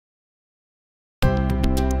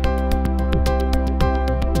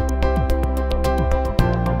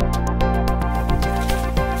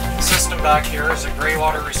back here is a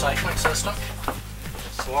Greywater recycling system.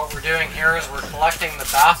 So what we're doing here is we're collecting the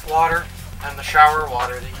bath water and the shower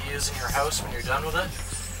water that you use in your house when you're done with it,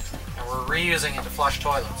 and we're reusing it to flush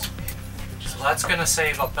toilets. So that's going to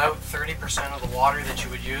save about 30% of the water that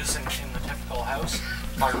you would use in the typical house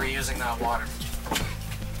by reusing that water.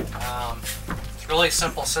 It's really a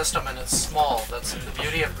simple system and it's small. That's the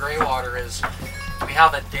beauty of Greywater, is we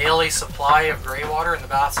have a daily supply of Greywater in the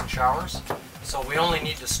baths and showers. So we only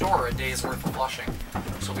need to store a day's worth of flushing.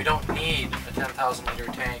 So we don't need a 10,000 liter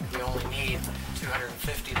tank, we only need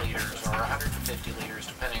 250 liters or 150 liters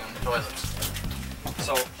depending on the toilets.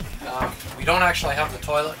 So we don't actually have the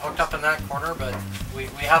toilet hooked up in that corner, but we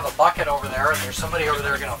have a bucket over there and there's somebody over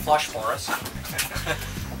there going to flush for us.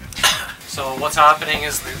 So what's happening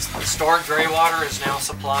is the stored Greywater is now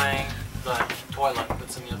supplying the toilet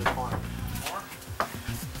that's in the other corner.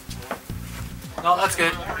 No, that's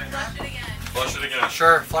good. Flush it again.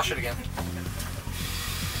 Sure, flush it again.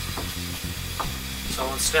 So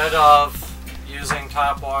instead of using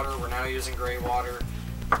tap water, we're now using Greywater.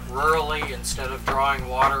 Rurally, instead of drawing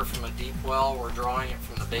water from a deep well, we're drawing it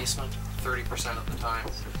from the basement 30% of the time.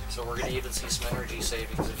 So we're going to even see some energy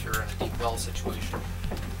savings if you're in a deep well situation.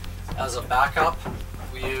 As a backup,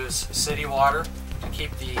 we use city water to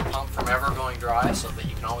keep the pump from ever going dry so that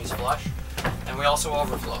you can always flush. And we also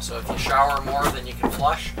overflow, so if you shower more than you can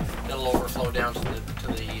flush, it'll overflow down to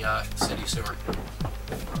the city sewer.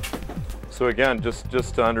 So again,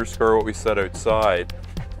 just to underscore what we said outside,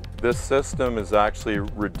 this system is actually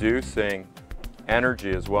reducing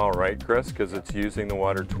energy as well, right, Chris? Because it's using the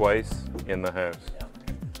water twice in the house.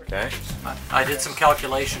 Okay. I did some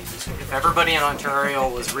calculations. If everybody in Ontario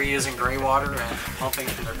was reusing Greywater and pumping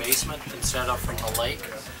it in their basement instead of from the lake,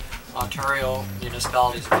 Ontario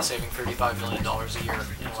municipalities would be saving $35 million a year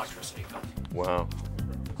in electricity costs. Wow.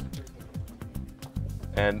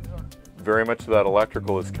 And very much of that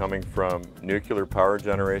electrical is coming from nuclear power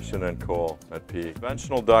generation and coal at peak.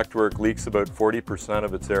 Conventional ductwork leaks about 40%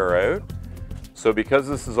 of its air out. So because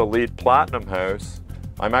this is a LEED Platinum house,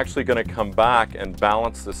 I'm actually going to come back and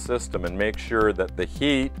balance the system and make sure that the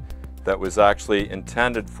heat that was actually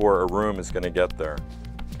intended for a room is going to get there.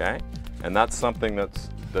 Okay? And that's something that's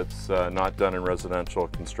not done in residential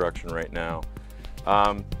construction right now.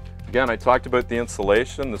 Again, I talked about the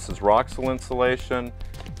insulation. This is Roxel insulation.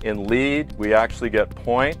 In LEED, we actually get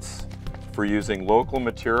points for using local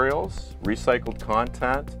materials, recycled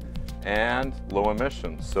content, and low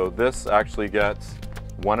emissions. So this actually gets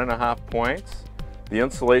 1.5 points. The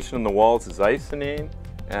insulation in the walls is Icynene,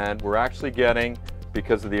 and we're actually getting,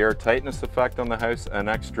 because of the air tightness effect on the house, an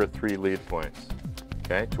extra 3 LEED points,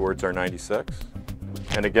 okay, towards our 96.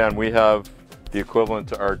 And again, we have the equivalent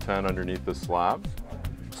to R10 underneath the slab.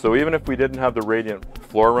 So even if we didn't have the radiant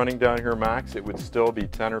floor running down here, Max, it would still be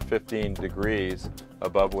 10 or 15 degrees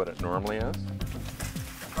above what it normally is.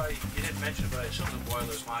 Probably, you didn't mention it, but I assume the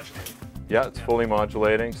boiler's modulating. Yeah, it's fully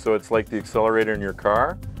modulating, so it's like the accelerator in your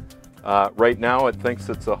car. Right now it thinks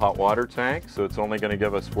it's a hot water tank, so it's only going to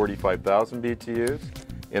give us 45,000 BTUs.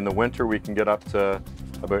 In the winter we can get up to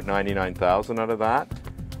about 99,000 out of that.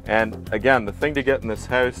 And again, the thing to get in this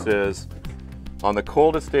house is, on the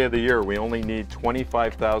coldest day of the year, we only need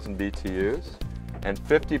 25,000 BTUs, and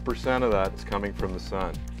 50% of that is coming from the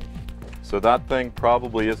sun. So that thing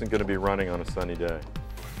probably isn't going to be running on a sunny day.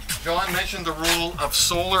 John mentioned the rule of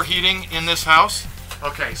solar heating in this house.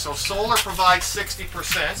 Okay, so solar provides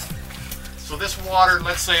 60%. So this water,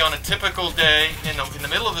 let's say on a typical day in the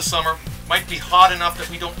middle of the summer, might be hot enough that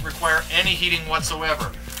we don't require any heating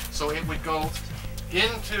whatsoever. So it would go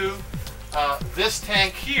into this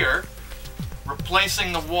tank here,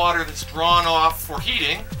 replacing the water that's drawn off for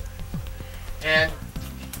heating, and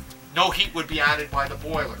no heat would be added by the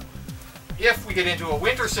boiler. If we get into a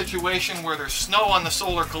winter situation where there's snow on the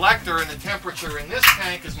solar collector and the temperature in this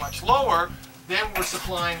tank is much lower, then we're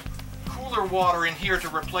supplying cooler water in here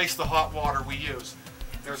to replace the hot water we use.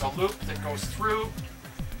 There's a loop that goes through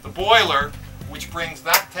the boiler which brings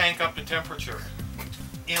that tank up to temperature.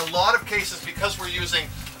 In a lot of cases, because we're using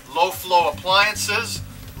low flow appliances,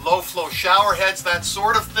 low flow shower heads, that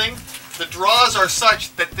sort of thing, the draws are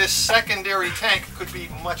such that this secondary tank could be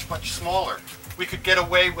much, much smaller. We could get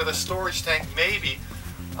away with a storage tank maybe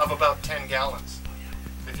of about 10 gallons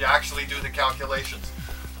if you actually do the calculations.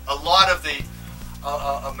 A lot of the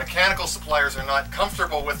mechanical suppliers are not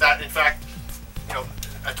comfortable with that. In fact, you know,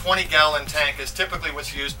 a 20-gallon tank is typically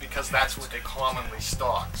what's used because that's what they commonly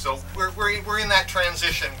stock. So we're in that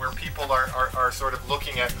transition where people are sort of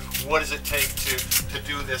looking at what does it take to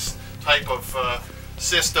do this type of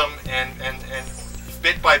system, and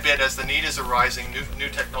bit by bit, as the need is arising, new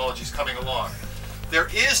technologies coming along. There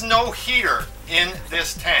is no heater in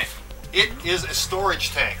this tank. It is a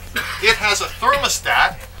storage tank. It has a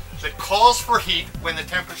thermostat that calls for heat when the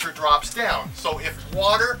temperature drops down. So if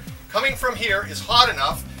water coming from here is hot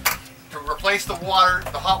enough to replace the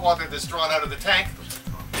hot water that's drawn out of the tank,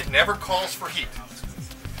 it never calls for heat.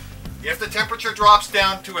 If the temperature drops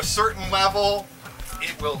down to a certain level,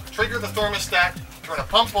 it will trigger the thermostat, turn a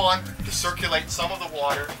pump on to circulate some of the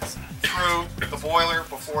water through the boiler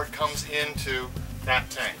before it comes into that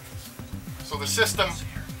tank. So the system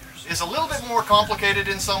is a little bit more complicated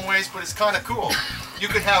in some ways, but it's kind of cool. You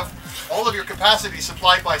could have all of your capacity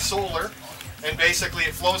supplied by solar, and basically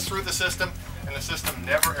it flows through the system, and the system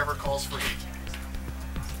never ever calls for heat.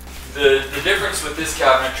 The difference with this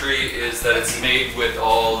cabinetry is that it's made with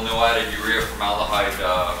all no added urea formaldehyde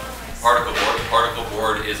particle board. The particle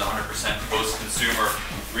board is 100% post-consumer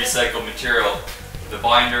recycled material. The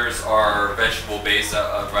binders are vegetable based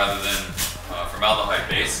rather than formaldehyde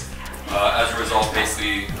based. As a result,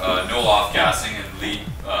 basically no off-gassing and lead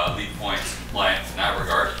points compliant in that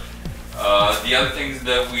regard. The other thing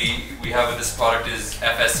that we have with this product is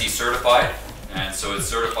FSC certified, and so it's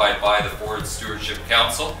certified by the Forest Stewardship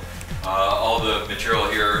Council. All the material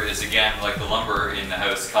here is, again, like the lumber in the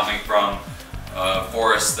house, coming from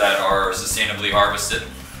forests that are sustainably harvested.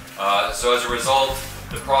 So as a result,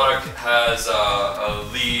 the product has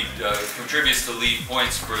contributes to lead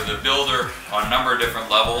points for the builder on a number of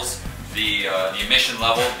different levels. The emission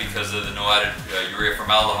level, because of the no added urea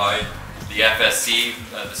formaldehyde, the FSC,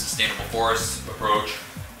 the sustainable forest approach.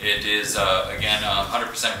 It is again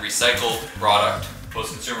 100% recycled product,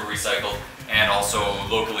 post-consumer recycled, and also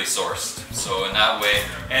locally sourced. So in that way,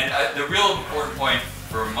 and the real important point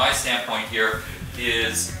from my standpoint here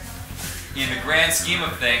is, in the grand scheme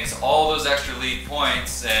of things, all those extra lead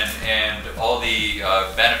points and all the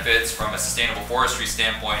benefits from a sustainable forestry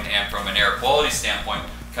standpoint and from an air quality standpoint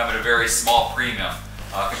come at a very small premium.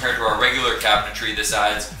 Compared to our regular cabinetry, this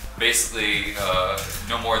adds basically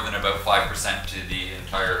no more than about 5% to the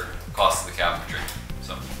entire cost of the cabinetry.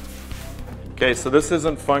 So. Okay, so this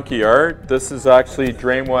isn't funky art. This is actually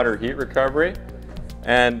drain water heat recovery.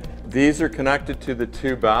 And these are connected to the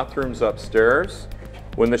two bathrooms upstairs.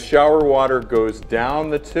 When the shower water goes down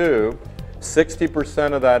the tube,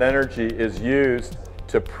 60% of that energy is used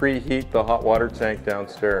to preheat the hot water tank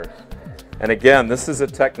downstairs. And again, this is a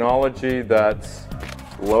technology that's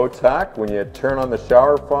low tech. When you turn on the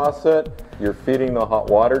shower faucet, you're feeding the hot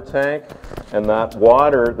water tank, and that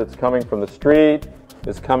water that's coming from the street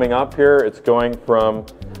is coming up here. It's going from,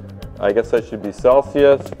 I guess I should be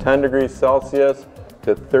Celsius, 10 degrees Celsius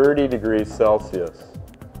to 30 degrees Celsius.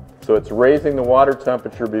 So it's raising the water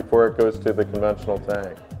temperature before it goes to the conventional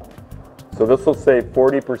tank. So this will save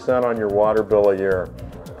 40% on your water bill a year,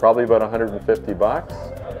 probably about 150 bucks.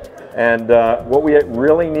 And what we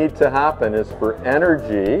really need to happen is for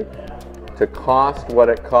energy to cost what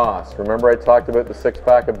it costs. Remember I talked about the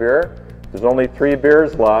 6-pack of beer? There's only 3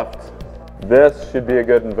 beers left. This should be a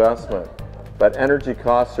good investment. But energy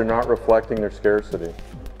costs are not reflecting their scarcity.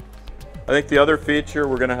 I think the other feature,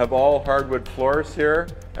 we're going to have all hardwood floors here,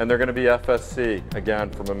 and they're going to be FSC, again,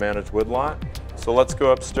 from a managed woodlot. So let's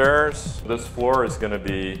go upstairs. This floor is going to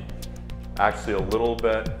be actually a little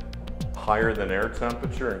bit higher than air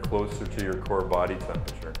temperature and closer to your core body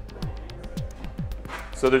temperature.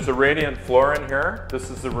 So there's a radiant floor in here.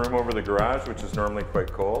 This is the room over the garage, which is normally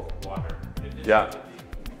quite cold. Water. Yeah.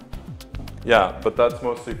 Yeah, but that's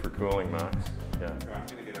mostly for cooling, Max. Yeah. I'm going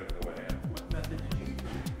to get out of the way. What method did you use?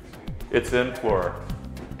 It's in floor.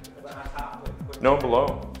 No,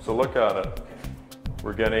 below. So look at it.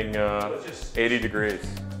 We're getting 80 degrees.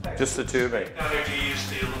 Just the tubing. Now, did you use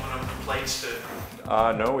the aluminum plates to...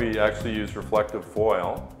 No, we actually used reflective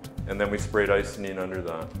foil, and then we sprayed Icynene under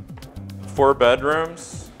that. 4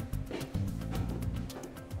 bedrooms.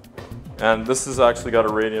 And this has actually got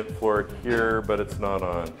a radiant floor here, but it's not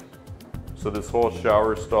on. So this whole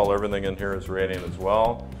shower stall, everything in here is radiant as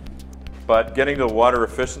well. But getting to the water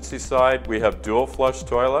efficiency side, we have dual flush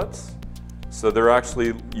toilets. So they're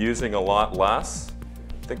actually using a lot less.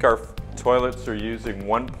 I think our toilets are using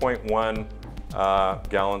 1.1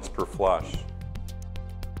 gallons per flush.